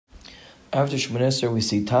After Shemoneh Esrei, we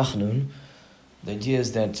see tachanun. The idea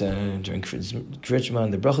is that during Kriyat Shema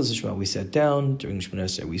and the Brachas Shema, we sat down. During Shemoneh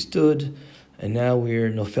Esrei, we stood. And now we're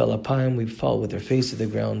nofel apayim, we fall with our face to the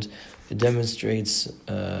ground. It demonstrates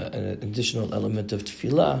an additional element of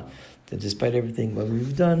tefillah, that despite everything what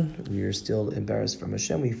we've done, we are still embarrassed from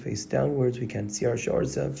Hashem. We face downwards, we can't see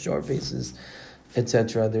ourselves, show our faces,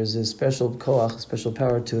 etc. There's a special koach, a special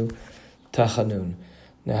power to tachanun.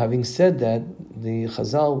 Now, having said that, the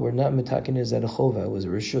Chazal were not metakin as at a chova, it was a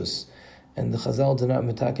rishus. And the Chazal did not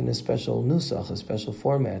metakin a special nusach, a special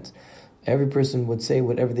format. Every person would say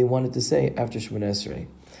whatever they wanted to say after Shemoneh Esrei.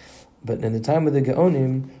 But in the time of the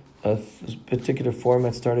Gaonim, a particular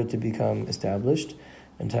format started to become established.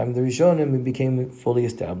 In the time of the Rishonim, it became fully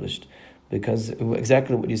established. Because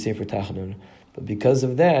exactly what you say for tachanun. But because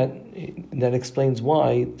of that, that explains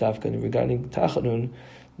why, regarding tachanun,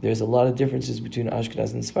 there's a lot of differences between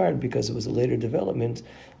Ashkenaz and Sfarad, because it was a later development,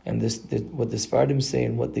 and what the Sfaradim say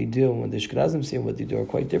and what they do, and what the Ashkenazim say and what they do are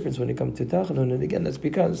quite different when it comes to tachanun. And again, that's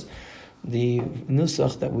because the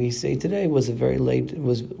nusach that we say today was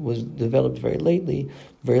developed very late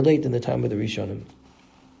in the time of the Rishonim.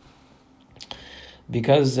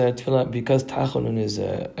 Because tachanun is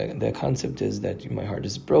the concept is that my heart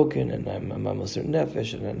is broken and I'm a certain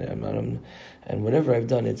nefesh and whatever I've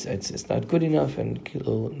done it's not good enough, and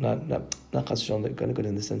not chas v'shalom good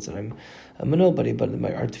in the sense that I'm a nobody, but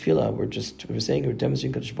my art tefillah we're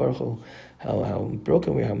demonstrating Kadosh Baruch Hu how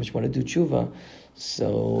broken we are, how much we want to do tshuva.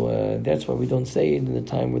 So that's why we don't say it in the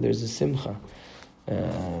time where there's a simcha,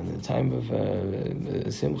 in the time of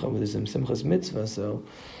simcha where there's a simchas mitzvah. So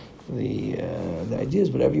the idea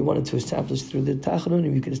is whatever you wanted to establish through the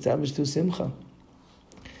tachanun, you can establish through simcha.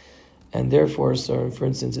 And therefore, so for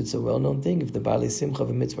instance, it's a well-known thing, if the Baalei Simcha of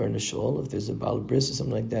a mitzvah in a shul, if there's a Baal Bris or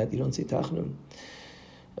something like that, you don't say tachanun.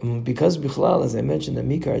 Because Bichlal, as I mentioned, the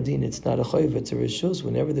Mikar Din, it's not a choiv, it's a rishus.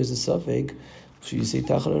 Whenever there's a suffix, should you say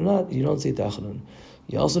tachanun or not, you don't say tachanun.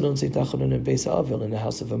 You also don't say tachanun in Beis Avil, in the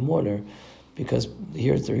house of a mourner, because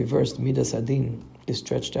here it's the reverse. Midas Adin is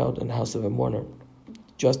stretched out in the house of a mourner.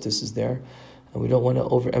 Justice is there, and we don't want to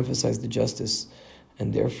overemphasize the justice.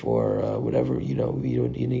 And therefore, whatever you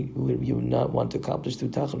would not want to accomplish through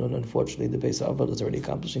tachanun. Unfortunately, the Beis Avil is already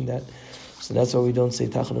accomplishing that, so that's why we don't say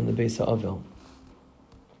tachanun the Beis Avil.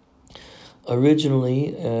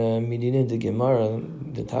 Originally, Midina de Gemara,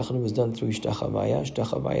 the tachanun was done through ishtachavaya.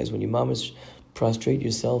 Ishtachavaya is when you mamish prostrate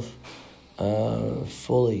yourself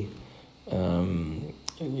fully on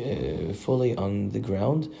the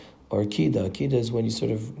ground. Or kida. Kida is when you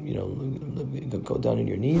sort of, go down on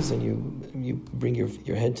your knees and you bring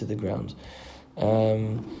your head to the ground.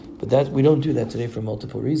 But that we don't do that today for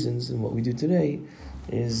multiple reasons. And what we do today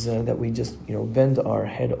is that we just, bend our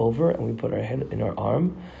head over and we put our head in our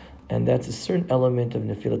arm, and that's a certain element of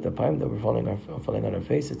nefilat apayim that we're falling on our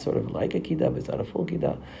face. It's sort of like a kida, but it's not a full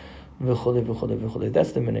kida.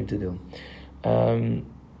 That's the minhag to do.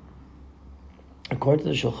 According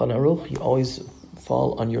to the Shulchan Aruch, you always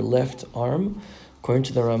fall on your left arm. According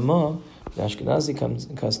to the Ramah, the Ashkenazi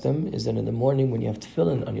custom is that in the morning when you have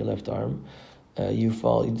tefillin on your left arm, you do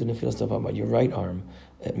nefilas apayim on your right arm.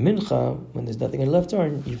 At mincha, when there's nothing on your left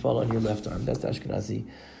arm, you fall on your left arm. That's the Ashkenazi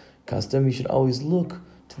custom. You should always look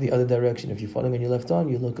to the other direction. If you're falling on your left arm,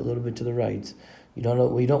 you look a little bit to the right. You don't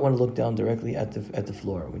want to look down directly at the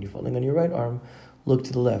floor. When you're falling on your right arm, look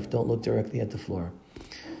to the left. Don't look directly at the floor.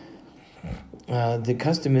 The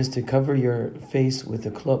custom is to cover your face with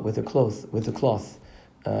a cloth.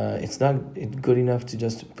 It's not good enough to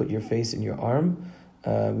just put your face in your arm.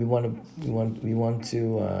 We want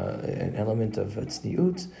to an element of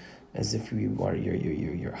tzniut, as if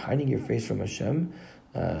you're hiding your face from Hashem.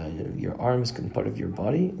 Your arm is part of your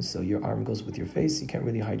body, so your arm goes with your face. You can't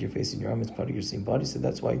really hide your face in your arm; it's part of your same body. So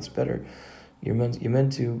that's why it's better. You're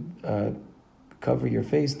meant to cover your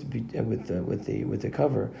face with the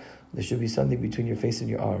cover. There should be something between your face and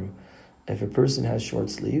your arm. If a person has short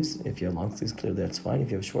sleeves, if you have long sleeves, clearly that's fine.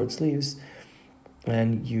 If you have short sleeves,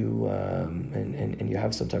 and you you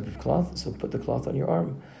have some type of cloth, so put the cloth on your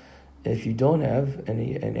arm. If you don't have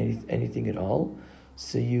anything at all,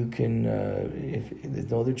 so you can, if there's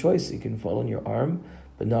no other choice, you can fall on your arm,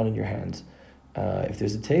 but not on your hand. If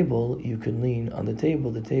there's a table, you can lean on the table.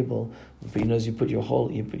 But as you put your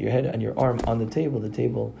head and your arm on the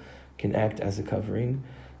table can act as a covering.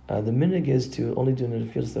 The minhag is to only do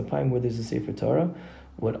nefilas apayim where there's a Sefer Torah.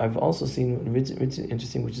 What I've also seen,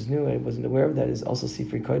 interesting, which is new, I wasn't aware of that, is also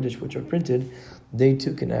Sifrei Kodesh, which are printed. They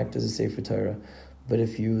too can act as a Sefer Torah. But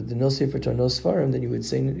if the no Sefer Torah, no Sfarim, then you would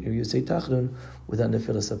say tachanun without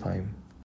nefilas apayim.